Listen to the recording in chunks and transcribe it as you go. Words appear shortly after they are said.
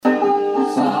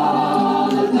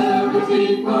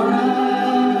Solidarity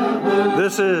forever.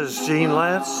 This is Gene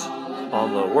Lance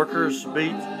on the Workers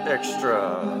Beat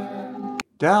Extra.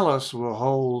 Dallas will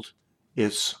hold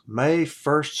its May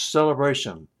 1st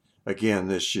celebration again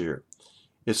this year.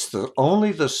 It's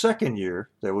only the second year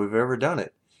that we've ever done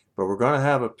it, but we're going to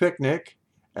have a picnic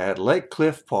at Lake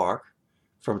Cliff Park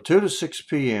from 2 to 6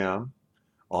 p.m.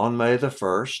 on May the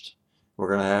 1st. We're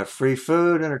going to have free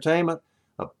food, entertainment.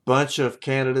 A bunch of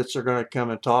candidates are going to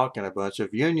come and talk, and a bunch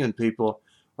of union people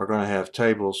are going to have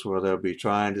tables where they'll be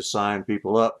trying to sign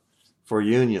people up for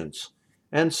unions.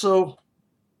 And so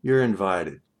you're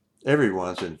invited.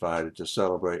 Everyone's invited to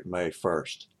celebrate May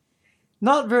 1st.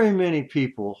 Not very many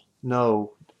people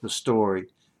know the story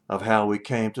of how we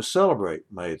came to celebrate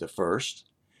May the 1st.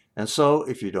 And so,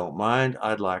 if you don't mind,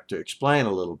 I'd like to explain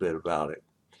a little bit about it.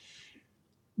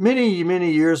 Many,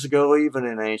 many years ago, even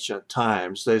in ancient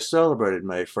times, they celebrated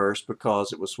May 1st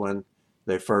because it was when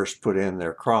they first put in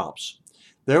their crops.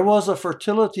 There was a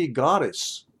fertility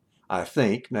goddess, I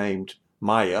think, named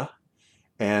Maya,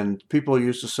 and people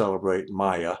used to celebrate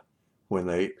Maya when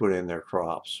they put in their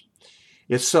crops.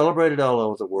 It's celebrated all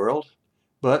over the world,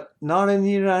 but not in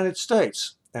the United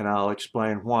States, and I'll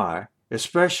explain why,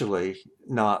 especially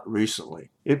not recently.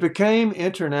 It became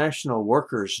International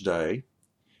Workers' Day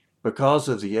because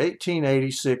of the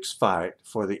 1886 fight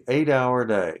for the 8-hour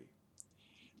day.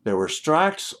 There were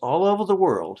strikes all over the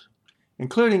world,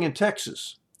 including in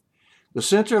Texas. The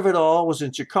center of it all was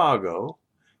in Chicago,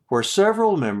 where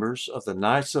several members of the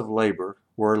Knights of Labor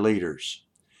were leaders.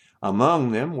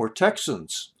 Among them were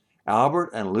Texans, Albert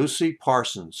and Lucy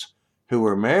Parsons, who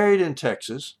were married in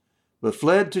Texas but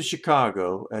fled to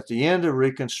Chicago at the end of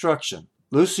Reconstruction.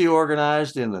 Lucy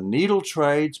organized in the needle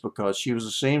trades because she was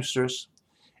a seamstress,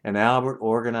 and Albert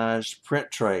organized print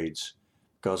trades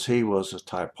because he was a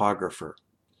typographer.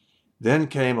 Then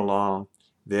came along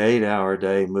the 8-hour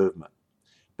day movement.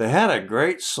 They had a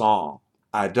great song.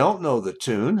 I don't know the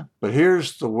tune, but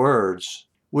here's the words.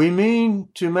 We mean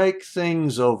to make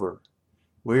things over.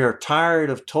 We are tired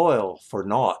of toil for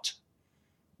naught,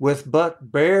 with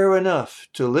but bare enough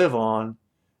to live on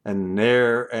and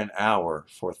ne'er an hour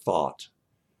for thought.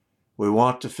 We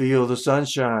want to feel the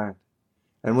sunshine,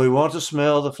 and we want to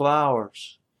smell the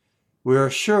flowers. We are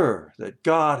sure that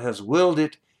God has willed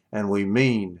it, and we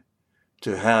mean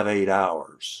to have 8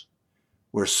 hours.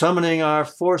 We're summoning our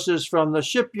forces from the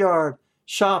shipyard,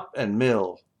 shop, and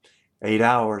mill. 8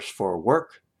 hours for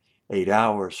work, 8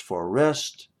 hours for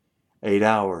rest, 8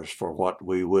 hours for what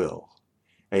we will.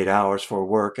 8 hours for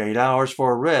work, 8 hours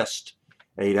for rest,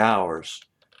 8 hours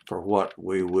for what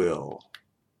we will.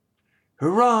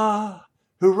 Hurrah,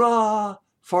 hurrah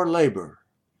for labor,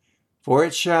 for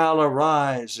it shall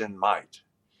arise in might.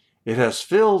 It has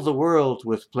filled the world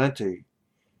with plenty.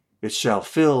 It shall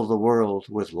fill the world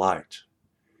with light.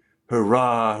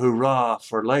 Hurrah, hurrah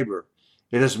for labor.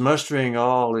 It is mustering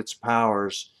all its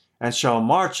powers and shall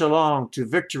march along to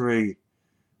victory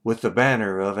with the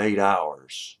banner of 8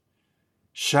 hours.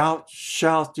 Shout,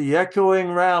 shout the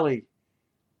echoing rally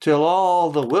till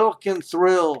all the will can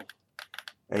thrill.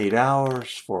 8 hours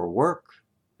for work,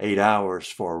 8 hours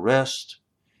for rest,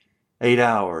 8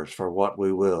 hours for what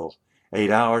we will. 8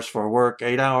 hours for work,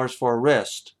 8 hours for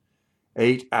rest,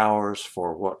 8 hours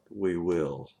for what we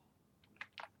will.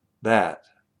 That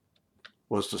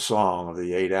was the song of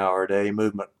the 8-hour day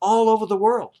movement all over the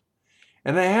world.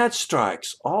 And they had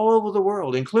strikes all over the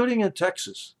world, including in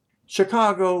Texas.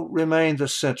 Chicago remained the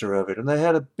center of it, and they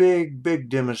had a big, big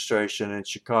demonstration in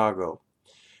Chicago.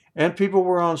 And people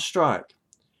were on strike.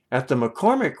 At the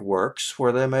McCormick Works,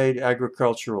 where they made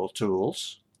agricultural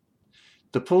tools,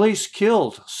 the police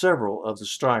killed several of the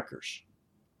strikers.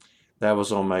 That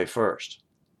was on May 1st.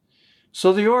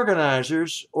 So the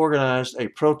organizers organized a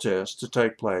protest to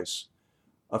take place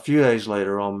a few days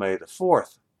later on May the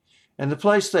 4th. And the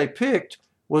place they picked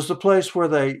was the place where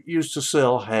they used to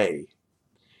sell hay.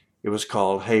 It was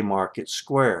called Haymarket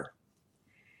Square.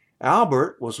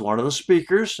 Albert was one of the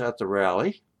speakers at the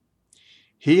rally.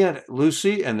 He and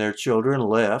Lucy and their children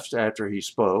left after he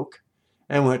spoke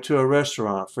and went to a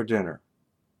restaurant for dinner.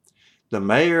 The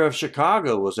mayor of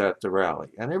Chicago was at the rally,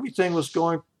 and everything was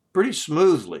going pretty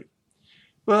smoothly.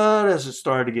 But as it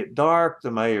started to get dark,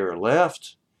 the mayor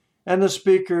left, and the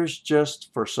speakers,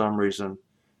 just for some reason,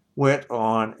 went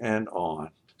on and on.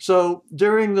 So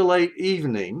during the late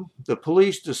evening, the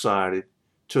police decided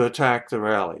to attack the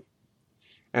rally.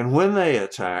 And when they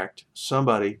attacked,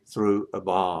 somebody threw a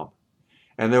bomb.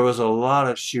 And there was a lot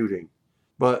of shooting,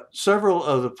 but several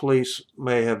of the police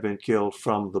may have been killed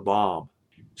from the bomb.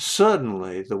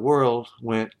 Suddenly, the world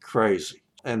went crazy,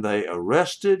 and they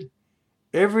arrested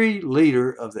every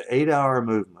leader of the 8-hour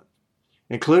movement,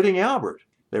 including Albert.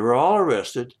 They were all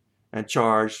arrested and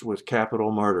charged with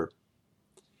capital murder.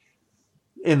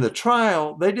 In the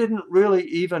trial, they didn't really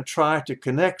even try to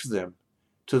connect them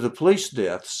to the police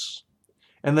deaths,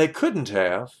 and they couldn't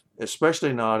have,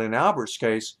 especially not in Albert's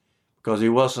case, because he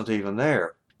wasn't even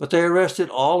there. But they arrested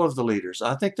all of the leaders.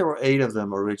 I think there were 8 of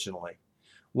them originally.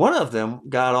 One of them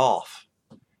got off.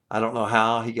 I don't know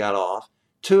how he got off.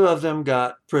 2 of them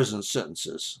got prison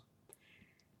sentences.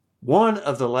 One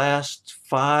of the last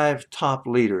 5 top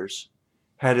leaders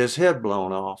had his head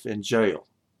blown off in jail,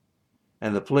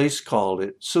 and the police called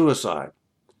it suicide.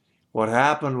 What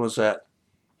happened was that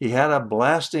he had a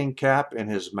blasting cap in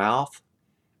his mouth,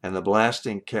 and the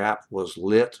blasting cap was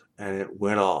lit and it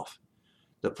went off.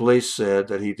 The police said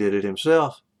that he did it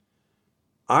himself.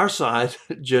 Our side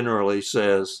generally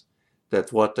says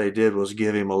that what they did was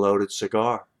give him a loaded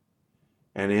cigar,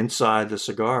 and inside the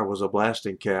cigar was a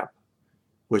blasting cap,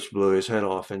 which blew his head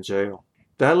off in jail.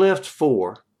 That left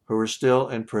 4 who were still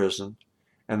in prison,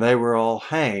 and they were all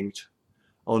hanged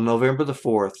on November the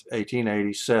 4th,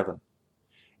 1887.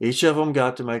 Each of them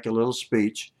got to make a little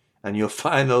speech, and you'll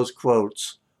find those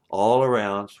quotes all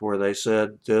around where they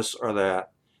said this or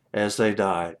that as they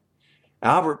died.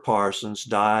 Albert Parsons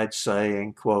died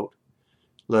saying, quote,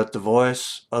 "Let the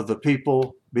voice of the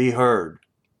people be heard."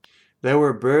 They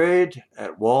were buried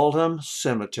at Waldheim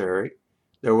Cemetery.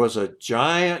 There was a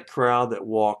giant crowd that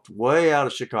walked way out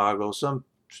of Chicago, some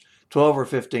 12 or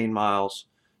 15 miles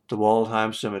to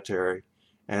Waldheim Cemetery,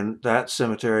 and that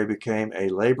cemetery became a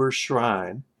labor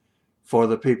shrine for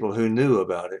the people who knew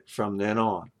about it from then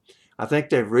on. I think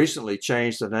they've recently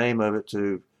changed the name of it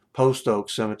to Post Oak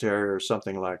Cemetery or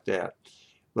something like that.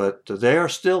 But they are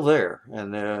still there,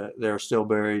 and they're still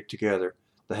buried together,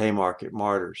 the Haymarket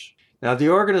Martyrs. Now, the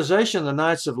organization, the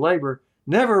Knights of Labor,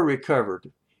 never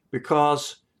recovered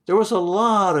because there was a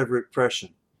lot of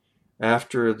repression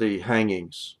after the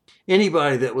hangings.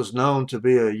 Anybody that was known to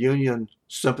be a Union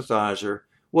sympathizer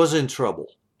was in trouble.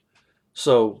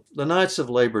 So the Knights of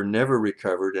Labor never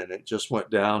recovered, and it just went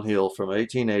downhill from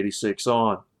 1886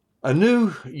 on. A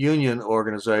new union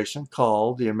organization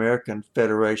called the American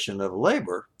Federation of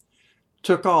Labor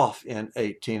took off in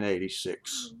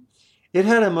 1886. It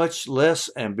had a much less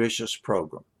ambitious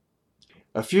program.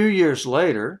 A few years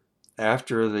later,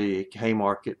 after the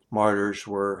Haymarket Martyrs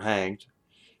were hanged,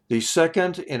 the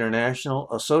Second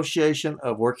International Association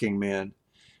of Working Men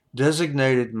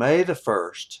designated May the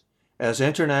 1st as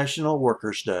International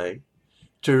Workers' Day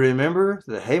to remember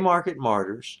the Haymarket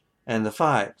Martyrs and the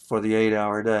fight for the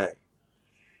 8-hour day.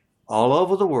 All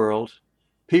over the world,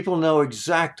 people know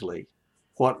exactly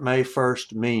what May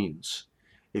 1st means.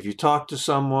 If you talk to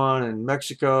someone in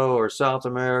Mexico or South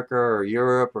America or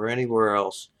Europe or anywhere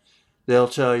else, they'll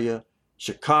tell you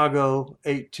Chicago,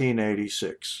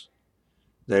 1886.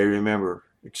 They remember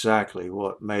exactly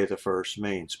what May the 1st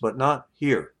means, but not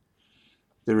here.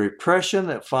 The repression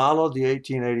that followed the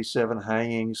 1887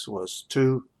 hangings was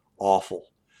too awful.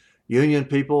 Union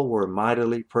people were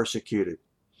mightily persecuted.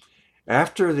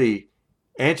 After the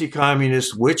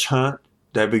anti-communist witch hunt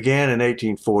that began in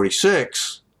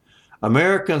 1846,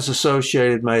 Americans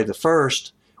associated May the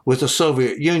 1st with the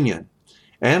Soviet Union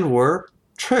and were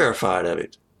terrified of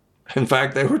it. In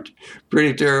fact, they were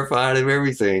pretty terrified of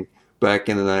everything back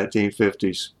in the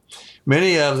 1950s.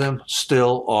 Many of them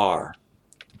still are.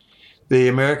 The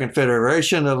American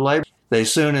Federation of Labor, they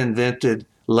soon invented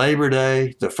Labor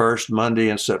Day, the first Monday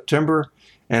in September,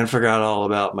 and forgot all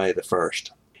about May the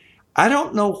 1st. I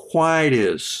don't know why it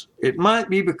is. It might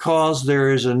be because there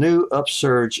is a new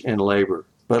upsurge in labor.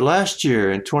 But last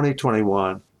year, in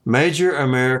 2021, major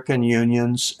American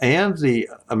unions and the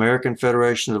American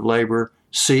Federation of Labor,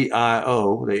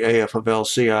 CIO, the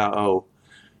AFL-CIO,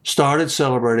 started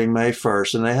celebrating May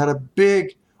 1st, and they had a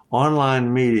big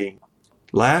online meeting.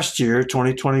 Last year,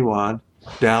 2021,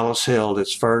 Dallas held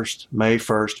its first May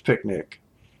 1st picnic,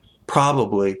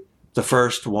 probably the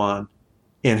first one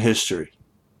in history.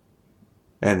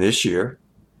 And this year,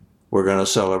 we're going to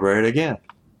celebrate again.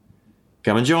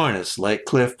 Come and join us, Lake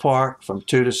Cliff Park, from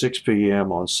 2 to 6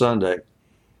 p.m. on Sunday,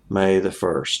 May the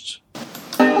 1st.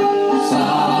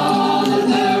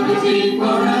 Solidarity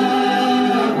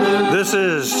forever. This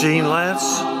is Gene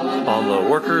Lance on the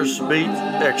Workers Beat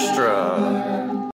Extra.